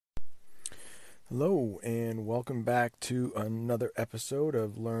Hello, and welcome back to another episode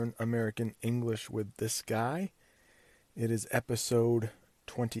of Learn American English with this guy. It is episode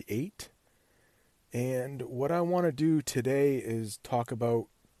 28, and what I want to do today is talk about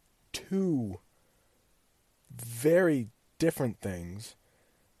two very different things,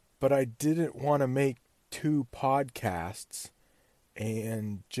 but I didn't want to make two podcasts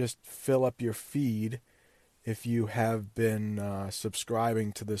and just fill up your feed if you have been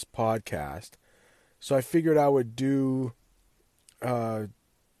subscribing to this podcast. So I figured I would do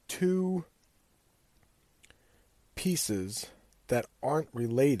two pieces that aren't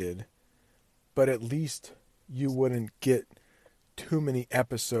related, but at least you wouldn't get too many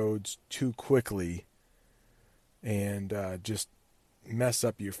episodes too quickly and just mess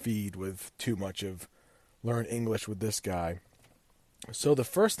up your feed with too much of Learn English with this guy. So the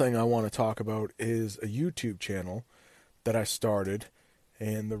first thing I want to talk about is a YouTube channel that I started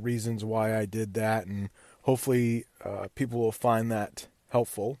and the reasons why I did that, and hopefully people will find that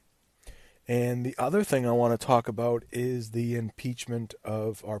helpful. And the other thing I want to talk about is the impeachment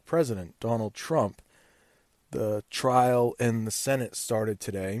of our president, Donald Trump. The trial in the Senate started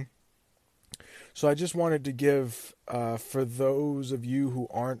today. So I just wanted to give, for those of you who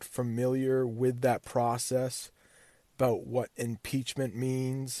aren't familiar with that process, about what impeachment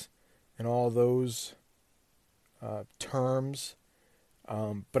means and all those terms.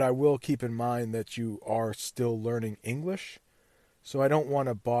 But I will keep in mind that you are still learning English, so I don't want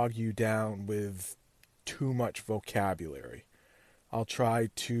to bog you down with too much vocabulary. I'll try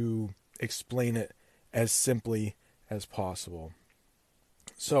to explain it as simply as possible.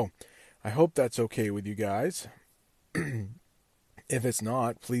 So, I hope that's okay with you guys. If it's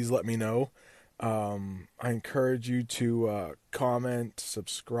not, please let me know. I encourage you to comment,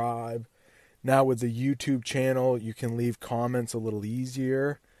 subscribe. Now with the YouTube channel, you can leave comments a little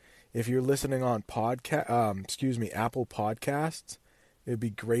easier. If you're listening on Apple Podcasts, it'd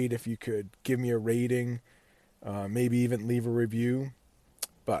be great if you could give me a rating, maybe even leave a review.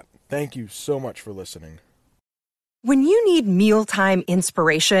 But thank you so much for listening. When you need mealtime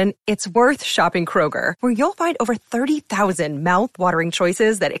inspiration, it's worth shopping Kroger, where you'll find over 30,000 mouth-watering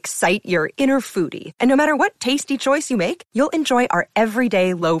choices that excite your inner foodie. And no matter what tasty choice you make, you'll enjoy our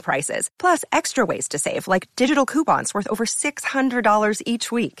everyday low prices, plus extra ways to save, like digital coupons worth over $600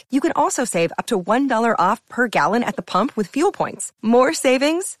 each week. You can also save up to $1 off per gallon at the pump with fuel points. More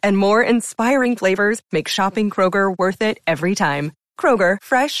savings and more inspiring flavors make shopping Kroger worth it every time. Kroger,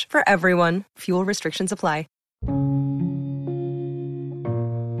 fresh for everyone. Fuel restrictions apply.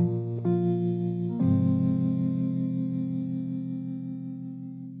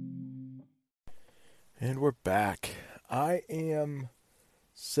 And we're back. I am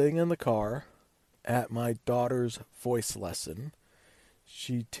sitting in the car at my daughter's voice lesson.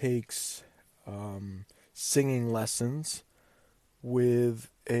 She takes singing lessons with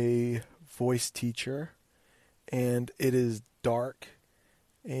a voice teacher, and it is dark,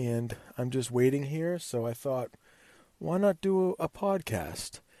 and I'm just waiting here, so I thought, why not do a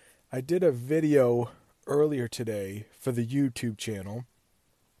podcast? I did a video earlier today for the YouTube channel.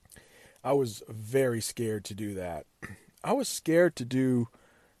 I was very scared to do that. I was scared to do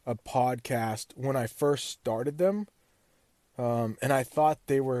a podcast when I first started them. And I thought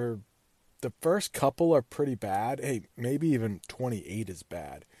the first couple are pretty bad. Hey, maybe even 28 is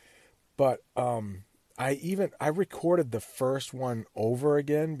bad. But I recorded the first one over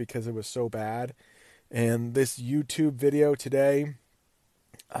again because it was so bad. And this YouTube video today,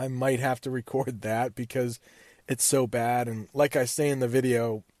 I might have to record that because it's so bad. And like I say in the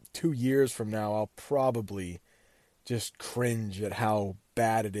video, 2 years from now, I'll probably just cringe at how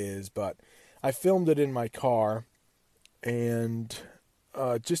bad it is. But I filmed it in my car, and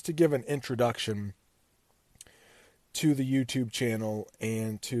just to give an introduction to the YouTube channel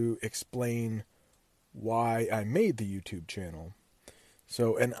and to explain why I made the YouTube channel.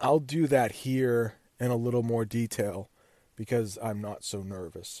 So, and I'll do that here in a little more detail because I'm not so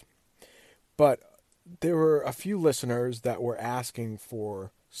nervous. But there were a few listeners that were asking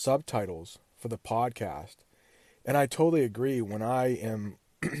for subtitles for the podcast. And I totally agree. When I am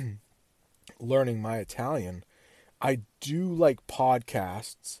learning my Italian, I do like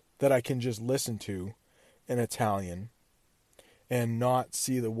podcasts that I can just listen to in Italian and not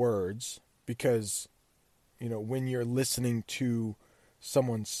see the words because, when you're listening to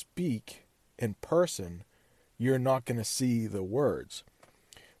someone speak in person, you're not going to see the words.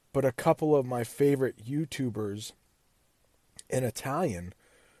 But a couple of my favorite YouTubers in Italian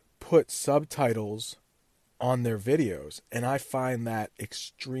put subtitles on their videos, and I find that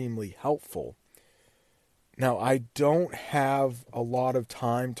extremely helpful. Now, I don't have a lot of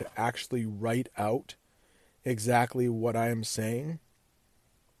time to actually write out exactly what I am saying,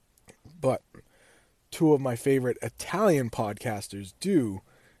 but two of my favorite Italian podcasters do.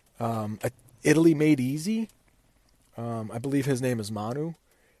 Italy Made Easy, I believe his name is Manu,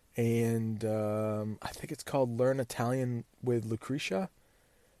 and I think it's called Learn Italian with Lucretia,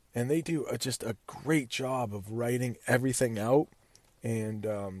 and they do just a great job of writing everything out, and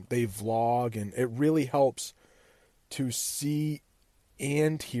they vlog, and it really helps to see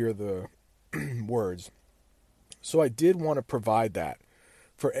and hear the words. So I did want to provide that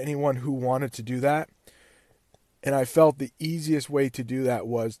for anyone who wanted to do that. And I felt the easiest way to do that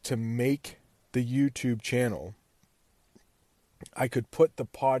was to make the YouTube channel. I could put the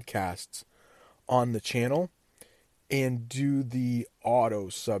podcasts on the channel and do the auto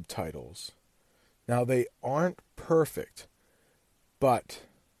subtitles. Now, they aren't perfect, but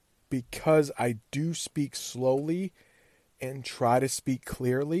because I do speak slowly and try to speak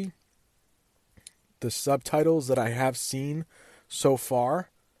clearly, the subtitles that I have seen so far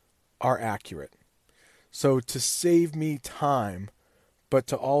are accurate. So to save me time, but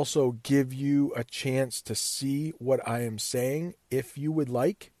to also give you a chance to see what I am saying, if you would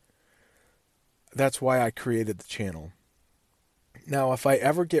like, that's why I created the channel. Now, if I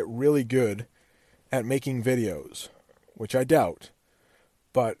ever get really good at making videos, which I doubt,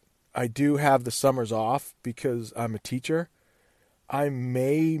 but I do have the summers off because I'm a teacher, I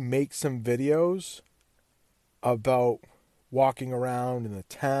may make some videos about walking around in the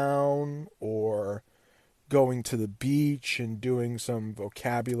town or going to the beach and doing some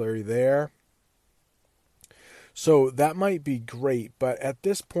vocabulary there. So that might be great, but at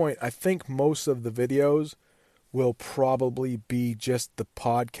this point, I think most of the videos will probably be just the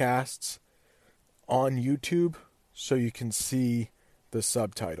podcasts on YouTube so you can see the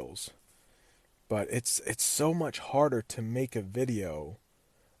subtitles. But it's so much harder to make a video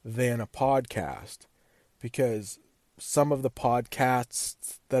than a podcast, because some of the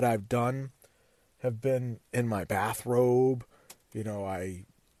podcasts that I've done have been in my bathrobe. I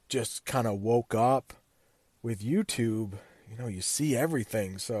just kind of woke up. With YouTube, you see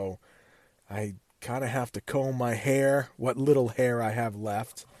everything, so I kind of have to comb my hair, what little hair I have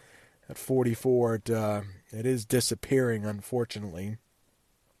left. At 44, it is disappearing, unfortunately.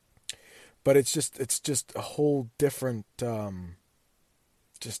 But it's just a whole different,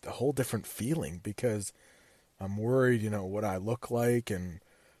 feeling, because I'm worried, what I look like, and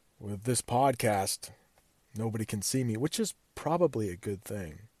with this podcast, nobody can see me, which is probably a good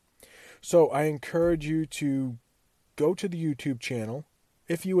thing. So I encourage you to go to the YouTube channel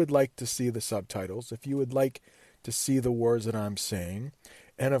if you would like to see the subtitles, if you would like to see the words that I'm saying.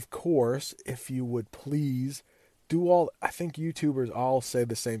 And of course, if you would please I think YouTubers all say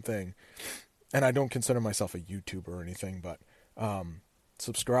the same thing. And I don't consider myself a YouTuber or anything, but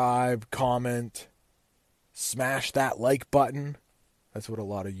subscribe, comment, smash that like button. That's what a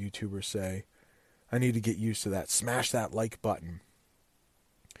lot of YouTubers say. I need to get used to that. Smash that like button.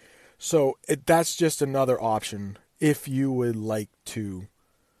 So that's just another option if you would like to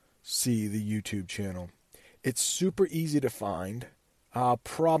see the YouTube channel. It's super easy to find. I'll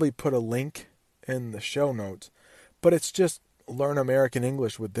probably put a link in the show notes, but it's just Learn American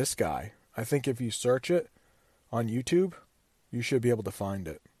English with this guy. I think if you search it on YouTube, you should be able to find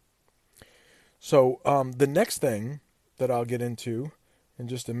it. So the next thing that I'll get into in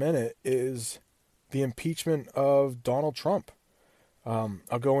just a minute is the impeachment of Donald Trump. I'll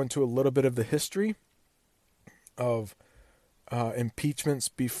go into a little bit of the history of impeachments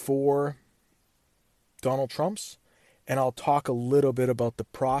before Donald Trump's, and I'll talk a little bit about the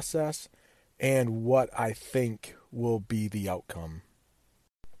process and what I think will be the outcome.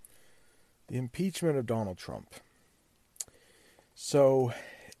 The impeachment of Donald Trump. So,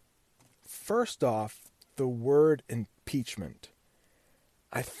 first off, the word impeachment.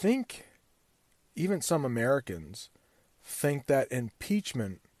 I think even some Americans think that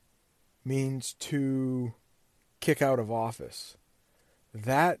impeachment means to kick out of office.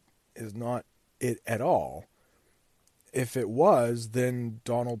 That is not it at all. If it was, then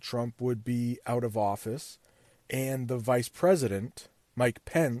Donald Trump would be out of office, and the vice president, Mike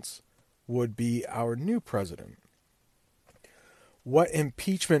Pence, would be our new president. What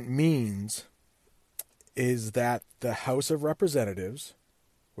impeachment means is that the House of Representatives,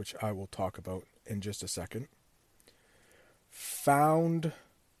 which I will talk about in just a second, found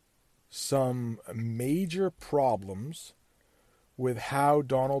some major problems with how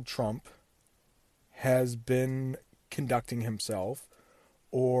Donald Trump has been conducting himself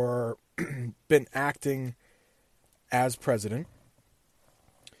or been acting as president.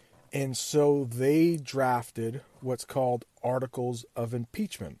 And so they drafted what's called articles of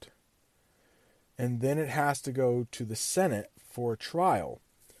impeachment. And then it has to go to the Senate for a trial,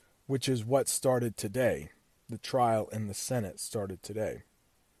 which is what started today. The trial in the Senate started today.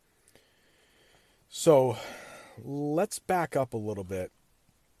 So let's back up a little bit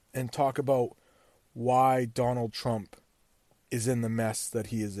and talk about why Donald Trump is in the mess that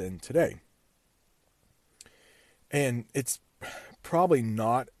he is in today. And it's probably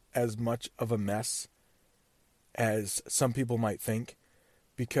not as much of a mess as some people might think,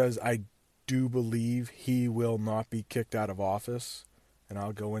 because I do believe he will not be kicked out of office, and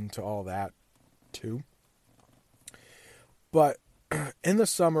I'll go into all that too. But in the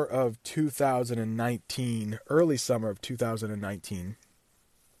summer of 2019, early summer of 2019,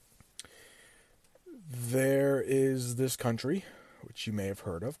 there is this country, which you may have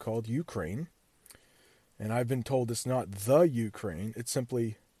heard of, called Ukraine. And I've been told it's not the Ukraine, it's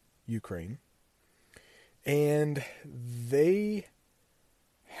simply Ukraine. And they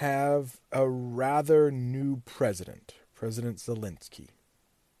have a rather new president, President Zelensky.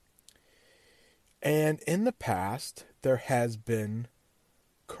 And in the past, there has been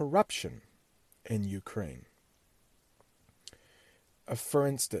corruption in Ukraine. For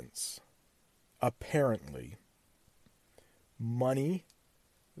instance, apparently, money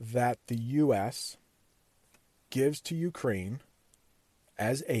that the U.S. gives to Ukraine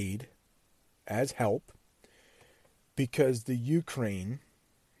as aid, as help, because the Ukraine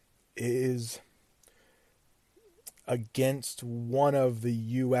is against one of the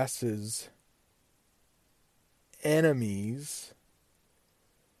U.S.'s enemies.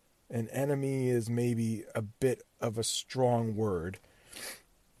 An enemy is maybe a bit of a strong word,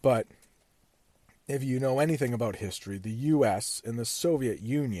 but if you know anything about history, the U.S. and the Soviet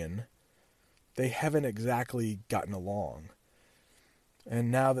Union, they haven't exactly gotten along.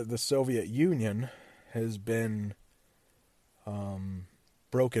 And now that the Soviet Union has been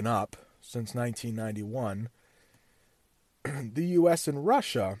broken up since 1991, the U.S. and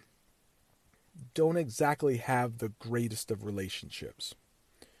Russia don't exactly have the greatest of relationships.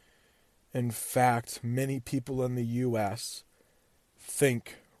 In fact, many people in the U.S.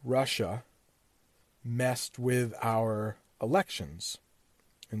 think Russia messed with our elections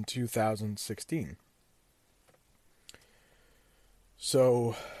in 2016.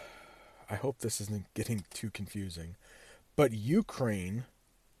 So, I hope this isn't getting too confusing, but Ukraine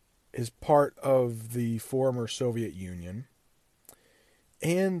is part of the former Soviet Union,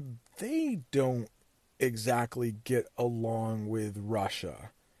 and they don't exactly get along with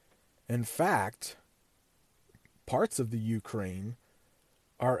Russia. In fact, parts of the Ukraine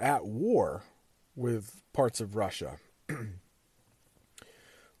are at war with parts of Russia.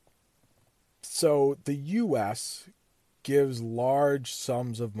 So the U.S. gives large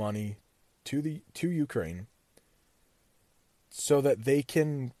sums of money to Ukraine so that they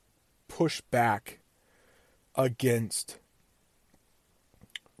can push back against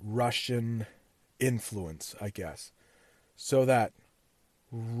Russian influence, I guess, so that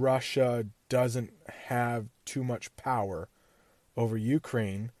Russia doesn't have too much power over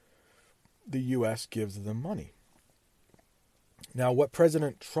Ukraine. The U.S. gives them money. Now, what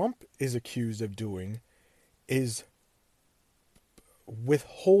President Trump is accused of doing is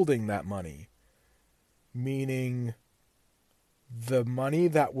withholding that money, meaning the money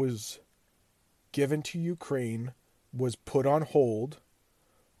that was given to Ukraine was put on hold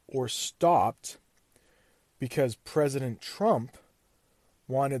or stopped because President Trump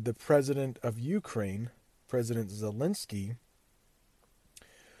wanted the president of Ukraine, President Zelensky,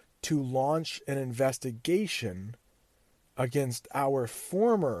 to launch an investigation against our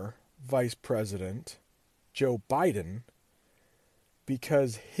former vice president, Joe Biden,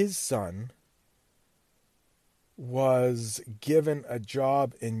 because his son was given a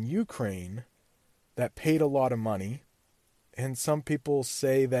job in Ukraine that paid a lot of money, and some people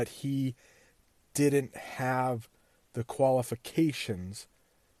say that he didn't have the qualifications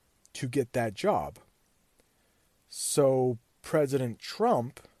to get that job. So President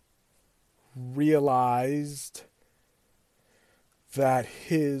Trump realized that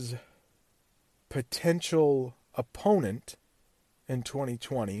his potential opponent in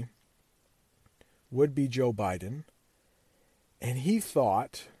 2020 would be Joe Biden, and he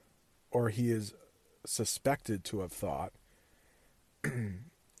thought, or he is suspected to have thought,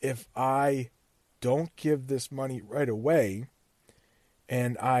 if I don't give this money right away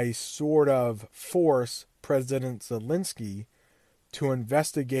and I sort of force President Zelensky to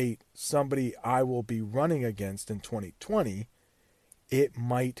investigate somebody I will be running against in 2020, it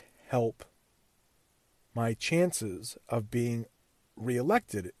might help my chances of being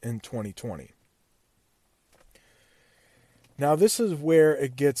reelected in 2020. Now, this is where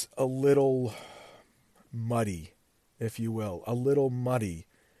it gets a little muddy, if you will, a little muddy,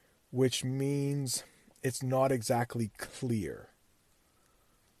 which means it's not exactly clear.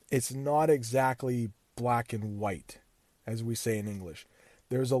 It's not exactly black and white, as we say in English.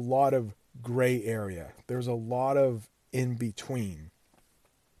 There's a lot of gray area. There's a lot of in between.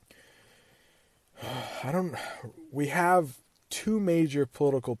 We have two major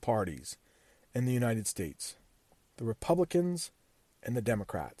political parties in the United States, the Republicans and the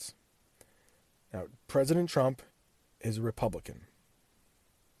Democrats. Now, President Trump is a Republican.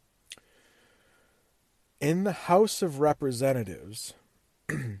 In the House of Representatives,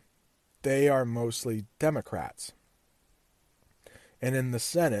 they are mostly Democrats. And in the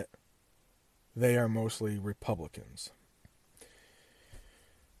Senate, they are mostly Republicans.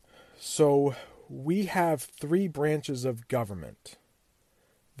 So we have three branches of government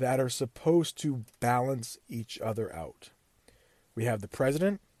that are supposed to balance each other out. We have the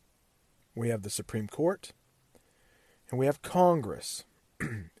President, we have the Supreme Court, and we have Congress.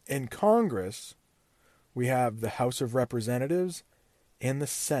 In Congress, we have the House of Representatives and the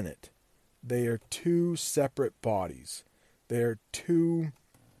Senate. They are two separate bodies. They are two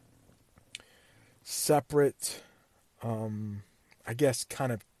separate,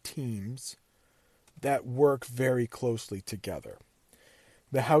 kind of teams that work very closely together.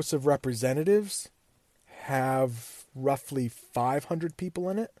 The House of Representatives have roughly 500 people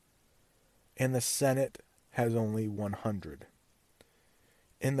in it, and the Senate has only 100.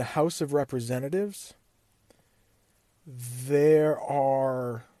 In the House of Representatives, there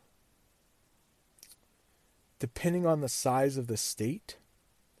are, depending on the size of the state,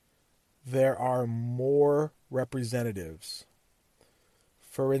 there are more representatives.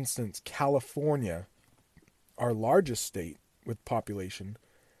 For instance, California, our largest state with population,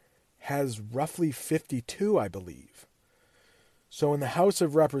 has roughly 52, I believe. So in the House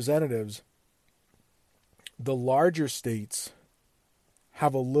of Representatives, the larger states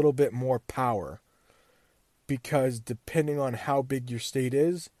have a little bit more power, because depending on how big your state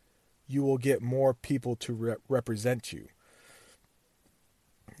is, you will get more people to represent you.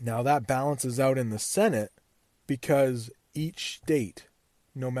 Now that balances out in the Senate, because each state,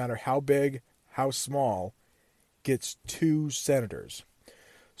 no matter how big, how small, gets 2 senators.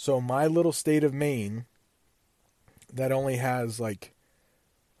 So my little state of Maine, that only has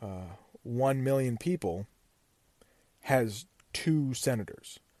 1 million people, has 2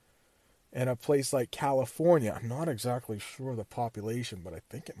 senators. And a place like California, I'm not exactly sure the population, but I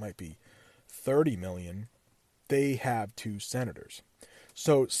think it might be 30 million, they have 2 senators.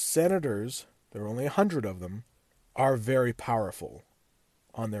 So senators, there are only 100 of them, are very powerful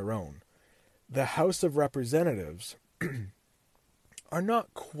on their own. The House of Representatives are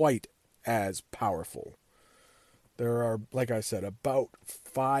not quite as powerful. There are, like I said, about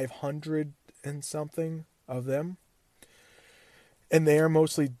 500 and something of them. And they are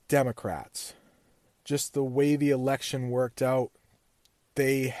mostly Democrats. Just the way the election worked out,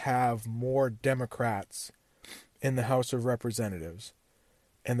 they have more Democrats in the House of Representatives.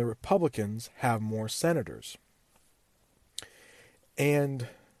 And the Republicans have more senators. And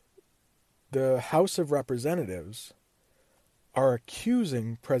the House of Representatives are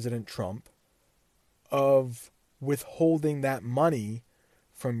accusing President Trump of withholding that money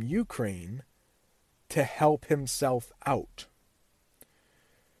from Ukraine to help himself out.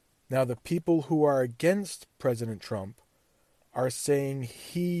 Now, the people who are against President Trump are saying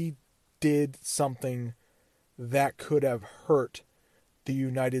he did something that could have hurt the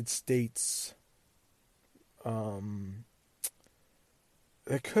United States.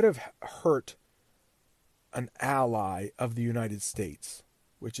 It could have hurt an ally of the United States,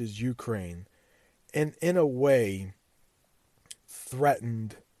 which is Ukraine, and in a way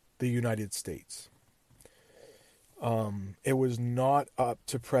threatened the United States. It was not up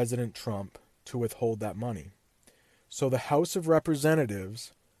to President Trump to withhold that money. So the House of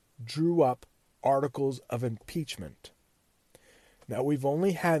Representatives drew up articles of impeachment. Now, we've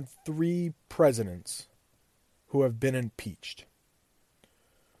only had 3 presidents who have been impeached.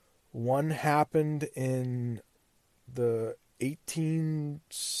 One happened in the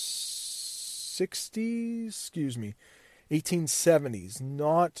 1870s,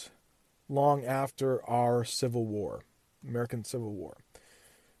 not long after our Civil War, American Civil War.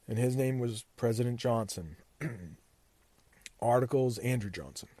 And his name was President Johnson. Articles, Andrew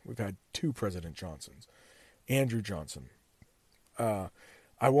Johnson. We've had 2 President Johnsons. Andrew Johnson. I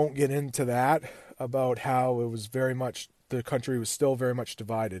won't get into that, about how it was the country was still very much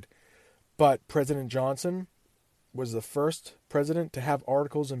divided. But President Johnson was the first president to have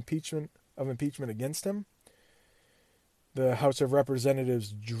articles of impeachment against him. The House of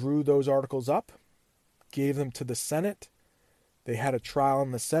Representatives drew those articles up, gave them to the Senate. They had a trial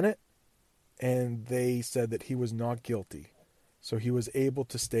in the Senate, and they said that he was not guilty. So he was able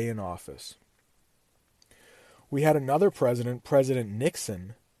to stay in office. We had another president, President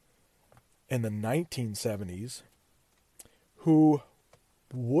Nixon, in the 1970s, who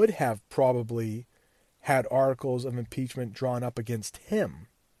would have probably had articles of impeachment drawn up against him.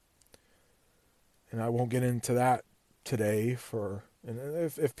 And I won't get into that today. And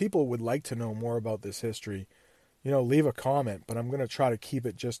if people would like to know more about this history, leave a comment, but I'm going to try to keep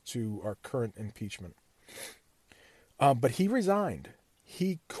it just to our current impeachment. But he resigned.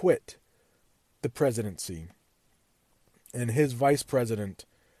 He quit the presidency. And his vice president,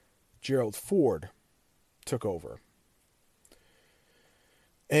 Gerald Ford, took over.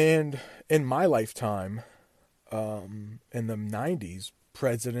 And in my lifetime, in the 90s,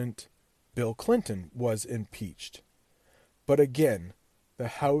 President Bill Clinton was impeached. But again, the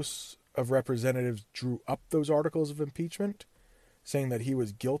House of Representatives drew up those articles of impeachment, saying that he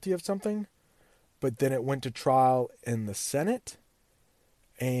was guilty of something, but then it went to trial in the Senate,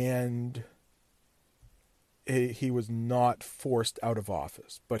 and he was not forced out of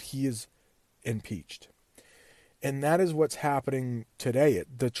office, but he is impeached. And that is what's happening today.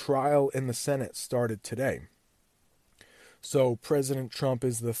 The trial in the Senate started today. So President Trump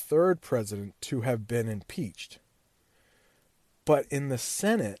is the third president to have been impeached. But in the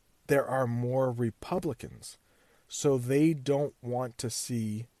Senate, there are more Republicans. So they don't want to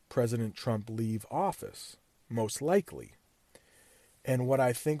see President Trump leave office, most likely. And what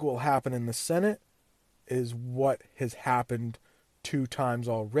I think will happen in the Senate is what has happened 2 times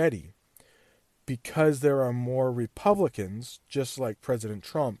already. Because there are more Republicans, just like President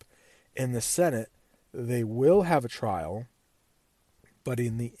Trump, in the Senate, they will have a trial. But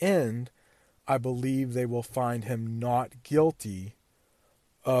in the end, I believe they will find him not guilty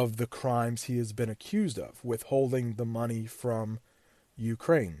of the crimes he has been accused of, withholding the money from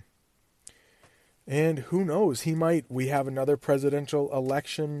Ukraine. And who knows, we have another presidential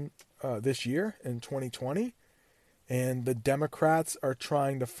election this year in 2020, and the Democrats are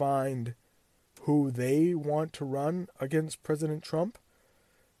trying to find who they want to run against President Trump.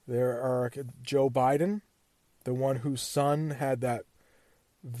 There are Joe Biden, the one whose son had that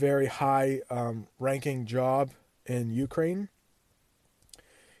very high ranking job in Ukraine.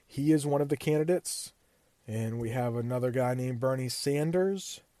 He is one of the candidates. And we have another guy named Bernie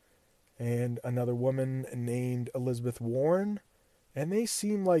Sanders and another woman named Elizabeth Warren. And they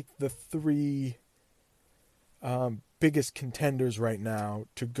seem like the 3 biggest contenders right now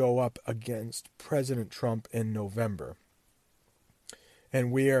to go up against President Trump in November.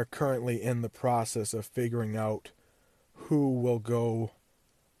 And we are currently in the process of figuring out who will go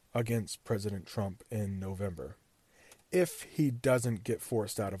against President Trump in November. If he doesn't get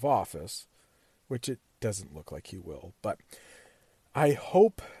forced out of office, which it doesn't look like he will. But I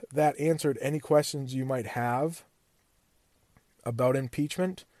hope that answered any questions you might have about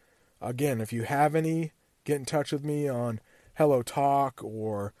impeachment. Again, if you have any, get in touch with me on Hello Talk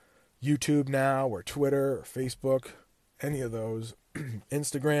or YouTube now or Twitter or Facebook, any of those,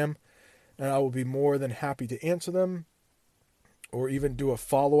 Instagram, and I will be more than happy to answer them or even do a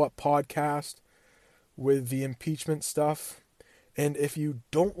follow-up podcast with the impeachment stuff. And if you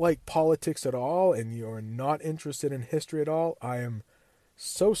don't like politics at all and you're not interested in history at all, I am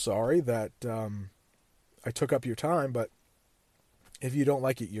so sorry that I took up your time, but if you don't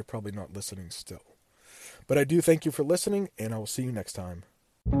like it, you're probably not listening still. But I do thank you for listening, and I will see you next time.